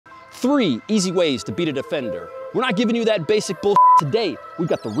3 easy ways to beat a defender. We're not giving you that basic bullshit today. We've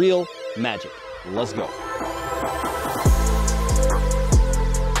got the real magic. Let's go.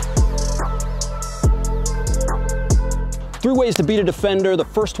 Three ways to beat a defender. The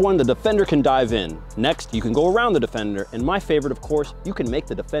first one, the defender can dive in. Next, you can go around the defender. And my favorite, of course, you can make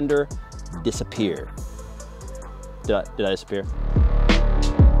the defender disappear. Did I disappear?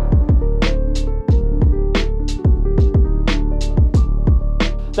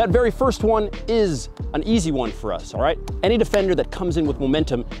 That very first one is an easy one for us, all right? Any defender that comes in with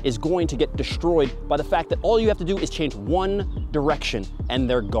momentum is going to get destroyed by the fact that all you have to do is change one direction and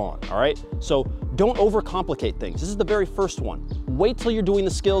they're gone, all right? So don't overcomplicate things. This is the very first one. Wait till you're doing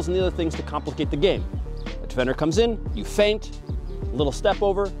the skills and the other things to complicate the game. A defender comes in, you feint, a little step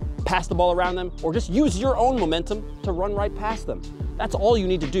over, pass the ball around them, or just use your own momentum to run right past them. That's all you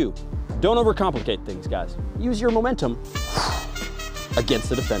need to do. Don't overcomplicate things, guys. Use your momentum against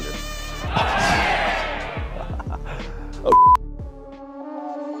the defender. Oh.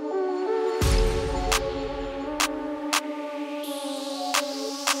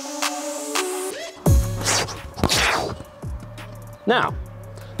 Now,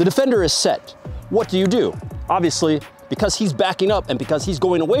 the defender is set. What do you do? Obviously, because he's backing up and because he's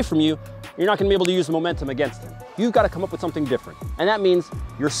going away from you, you're not gonna be able to use the momentum against him. You've got to come up with something different. And that means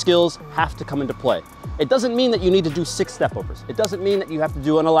your skills have to come into play. It doesn't mean that you need to do 6 step overs. It doesn't mean that you have to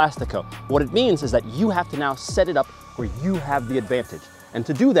do an elastico. What it means is that you have to now set it up where you have the advantage. And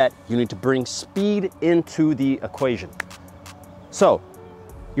to do that, you need to bring speed into the equation. So,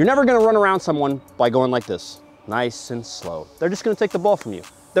 you're never gonna run around someone by going like this, nice and slow. They're just gonna take the ball from you.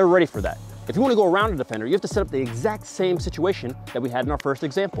 They're ready for that. If you want to go around a defender, you have to set up the exact same situation that we had in our first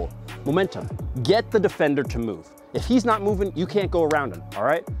example. Momentum. Get the defender to move. If he's not moving, you can't go around him, all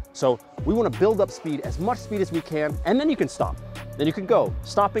right? So we want to build up speed, as much speed as we can, and then you can stop. Then you can go.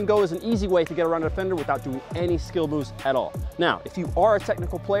 Stop and go is an easy way to get around a defender without doing any skill moves at all. Now, if you are a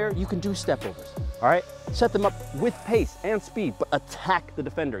technical player, you can do step overs, all right? Set them up with pace and speed, but attack the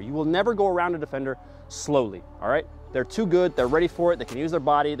defender. You will never go around a defender slowly, all right? They're too good, they're ready for it, they can use their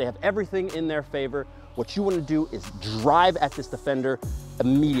body, they have everything in their favor. What you want to do is drive at this defender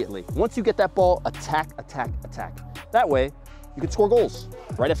immediately. Once you get that ball, attack, attack, attack. That way, you can score goals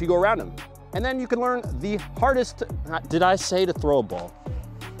right after you go around him. And then you can learn the hardest, did I say to throw a ball?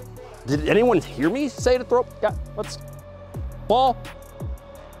 Did anyone hear me say to throw? Yeah, let's, ball.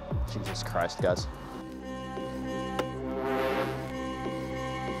 Jesus Christ, guys.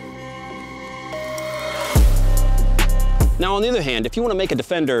 Now, on the other hand, if you want to make a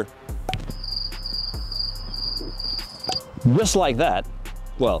defender just like that,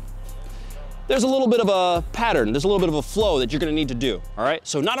 well, there's a little bit of a pattern, there's a little bit of a flow that you're going to need to do, all right?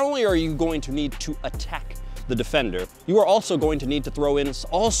 So not only are you going to need to attack the defender, you are also going to need to throw in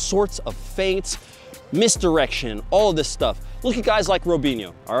all sorts of feints, misdirection, all of this stuff. Look at guys like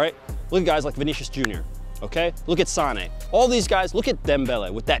Robinho, all right? Look at guys like Vinicius Jr., okay? Look at Sane. All these guys, look at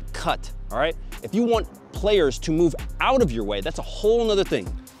Dembele with that cut, all right? If you want players to move out of your way, that's a whole nother thing.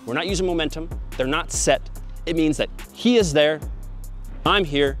 We're not using momentum, they're not set. It means that he is there, I'm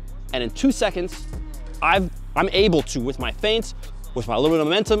here, and in 2 seconds, I'm able to, with my feints, with my little bit of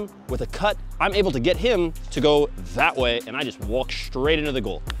momentum, with a cut, I'm able to get him to go that way, and I just walk straight into the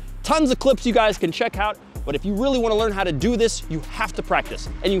goal. Tons of clips you guys can check out, but if you really want to learn how to do this, you have to practice,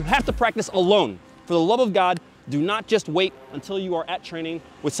 and you have to practice alone. For the love of God, do not just wait until you are at training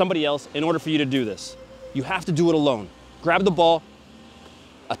with somebody else in order for you to do this. You have to do it alone. Grab the ball,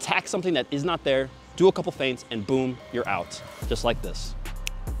 attack something that is not there, do a couple feints, and boom, you're out. Just like this.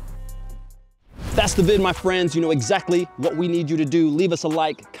 That's the vid, my friends. You know exactly what we need you to do. Leave us a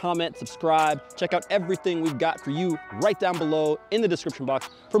like, comment, subscribe. Check out everything we've got for you right down below in the description box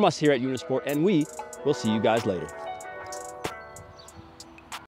from us here at Unisport, and we will see you guys later.